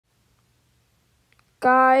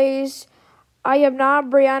Guys, I am not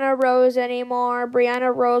Brianna Rose anymore.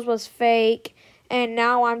 Brianna Rose was fake, and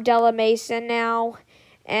now I'm Della Mason now.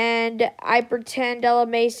 And I pretend Della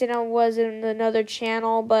Mason was in another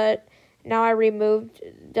channel, but now I removed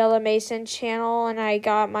Della Mason channel, and I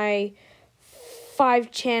got my 5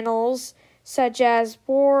 channels, such as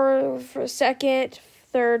 2nd,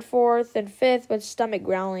 3rd, 4th, and 5th with stomach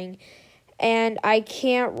growling. And I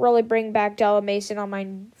can't really bring back Della Mason on my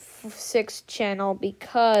 6th channel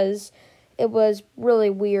because it was really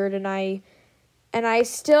weird, and I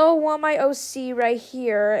still want my OC right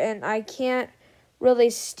here, and I can't really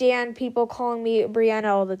stand people calling me Brianna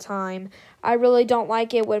all the time. I really don't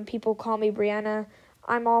like it when people call me Brianna.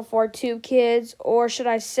 I'm all for 2 kids, or should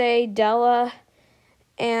I say Della?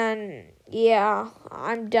 And yeah,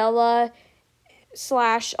 I'm Della /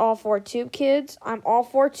 all for 2 kids. I'm all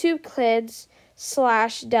for 2 kids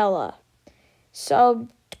 / Della. So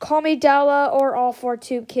call me Della or all for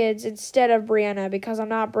 2 kids instead of Brianna, because I'm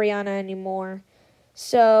not Brianna anymore.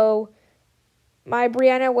 So my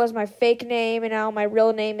Brianna was my fake name, and now my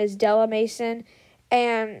real name is Della Mason.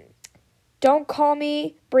 And don't call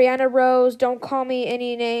me Brianna Rose. Don't call me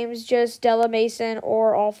any names, just Della Mason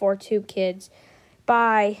or all for 2 kids.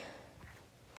 Bye.